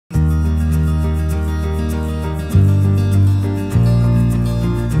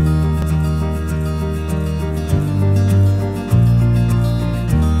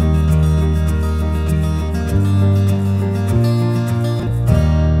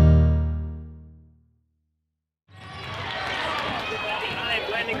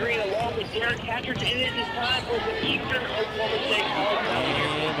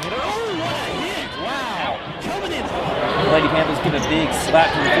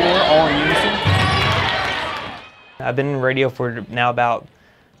back to the floor, all in unison. I've been in radio for now about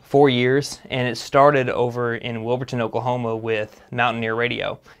 4 years, and it started over in Wilburton, Oklahoma with Mountaineer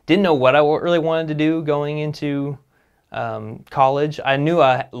Radio. Didn't know what I really wanted to do going into college. I knew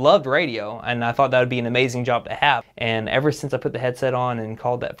I loved radio, and I thought that would be an amazing job to have. And ever since I put the headset on and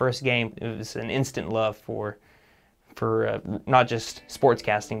called that first game, it was an instant love for not just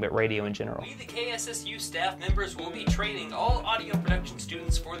sportscasting, but radio in general. We, the KSSU staff members, will be training all audio production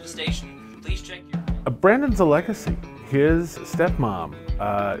students for the station. Please check your... Brandon's a legacy. His stepmom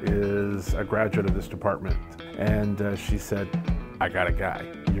is a graduate of this department, and she said, I got a guy,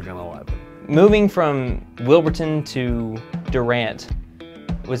 you're gonna love him. Moving from Wilburton to Durant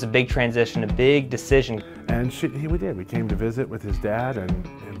was a big transition, a big decision. And we did. We came to visit with his dad,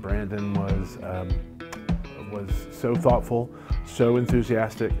 and Brandon was so thoughtful, so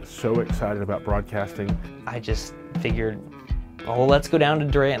enthusiastic, so excited about broadcasting. I just figured, oh, let's go down to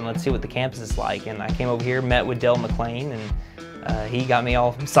Durant and let's see what the campus is like. And I came over here, met with Dell McClain, and he got me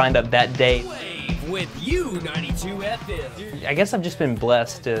all signed up that day. With U92 FM. I guess I've just been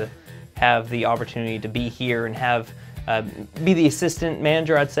blessed to have the opportunity to be here and have be the assistant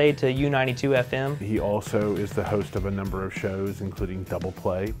manager, I'd say, to U92 FM. He also is the host of a number of shows, including Double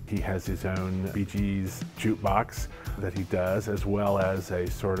Play. He has his own Bee Gees jukebox that he does, as well as a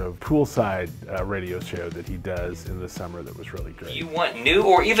sort of poolside radio show that he does in the summer that was really great. You want new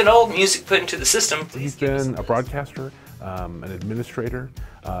or even old music put into the system? He's been a broadcaster, an administrator,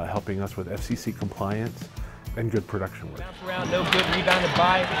 helping us with FCC compliance and good production work. Around, no good, rebounded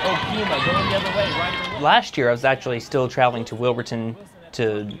by Okima, going the other way, right. Last year I was actually still traveling to Wilburton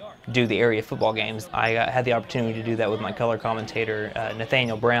to do the area football games. I had the opportunity to do that with my color commentator,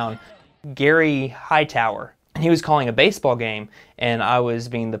 Nathaniel Brown. Gary Hightower, he was calling a baseball game, and I was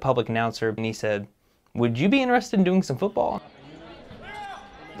being the public announcer, and he said, would you be interested in doing some football?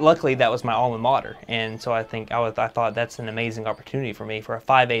 Luckily, that was my alma mater, and so I thought that's an amazing opportunity for me, for a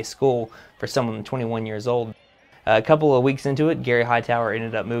 5A school, for someone 21 years old. A couple of weeks into it, Gary Hightower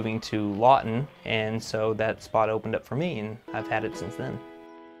ended up moving to Lawton, and so that spot opened up for me, and I've had it since then.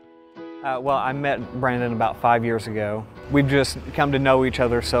 Well, I met Brandon about 5 years ago. We've just come to know each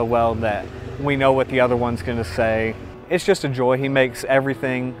other so well that we know what the other one's going to say. It's just a joy. He makes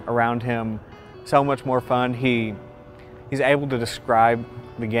everything around him so much more fun. He's able to describe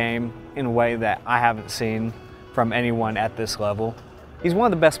the game in a way that I haven't seen from anyone at this level. He's one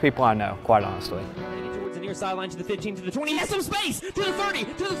of the best people I know, quite honestly. Towards the near sideline, to the 15, to the 20, he has some space, to the 30,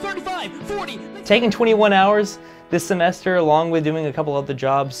 to the 35, 40. Taking 21 hours this semester, along with doing a couple other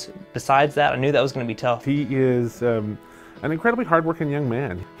jobs besides that, I knew that was going to be tough. He is an incredibly hardworking young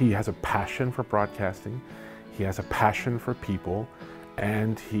man. He has a passion for broadcasting, he has a passion for people,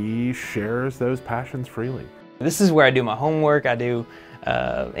 and he shares those passions freely. This is where I do my homework. I do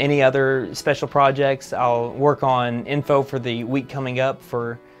any other special projects. I'll work on info for the week coming up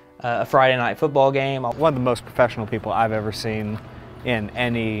for a Friday night football game. One of the most professional people I've ever seen in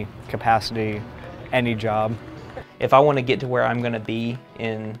any capacity, any job. If I want to get to where I'm going to be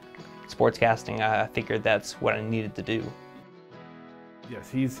in sportscasting, I figured that's what I needed to do. Yes,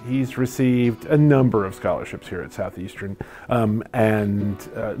 he's received a number of scholarships here at Southeastern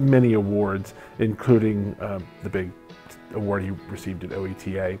and many awards, including the big award he received at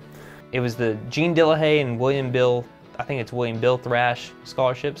OETA. It was the Gene Dillahay and William Bill, I think it's William Bill Thrash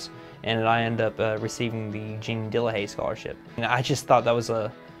scholarships, and I ended up receiving the Gene Dillahay scholarship. And I just thought that was a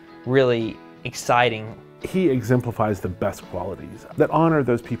really exciting. He exemplifies the best qualities that honor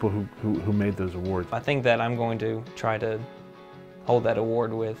those people who made those awards. I think that I'm going to try to hold that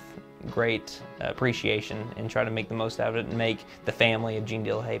award with great appreciation and try to make the most out of it and make the family of Gene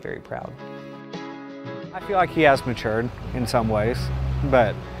Dillahay very proud. I feel like he has matured in some ways,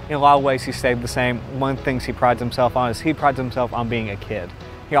 but in a lot of ways he stayed the same. One of the things he prides himself on is he prides himself on being a kid.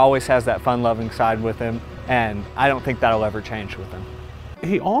 He always has that fun-loving side with him, and I don't think that'll ever change with him.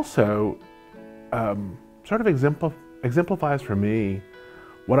 He also sort of exemplifies for me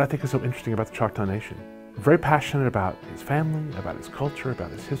what I think is so interesting about the Choctaw Nation. Very passionate about his family, about his culture,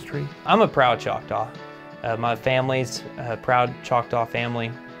 about his history. I'm a proud Choctaw. My family's a proud Choctaw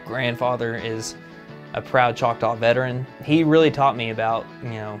family. Grandfather is a proud Choctaw veteran. He really taught me about,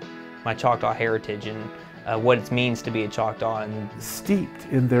 my Choctaw heritage and what it means to be a Choctaw. And steeped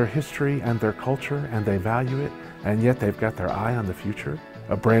in their history and their culture, and they value it, and yet they've got their eye on the future.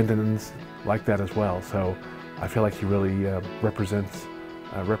 Brandon's like that as well, so I feel like he really represents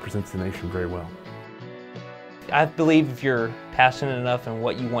the nation very well. I believe if you're passionate enough in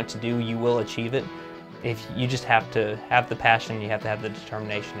what you want to do, you will achieve it. If you just have to have the passion, you have to have the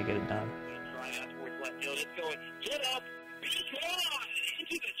determination to get it done.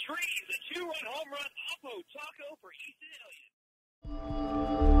 Capo Taco for Easton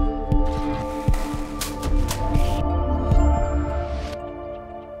Elliott.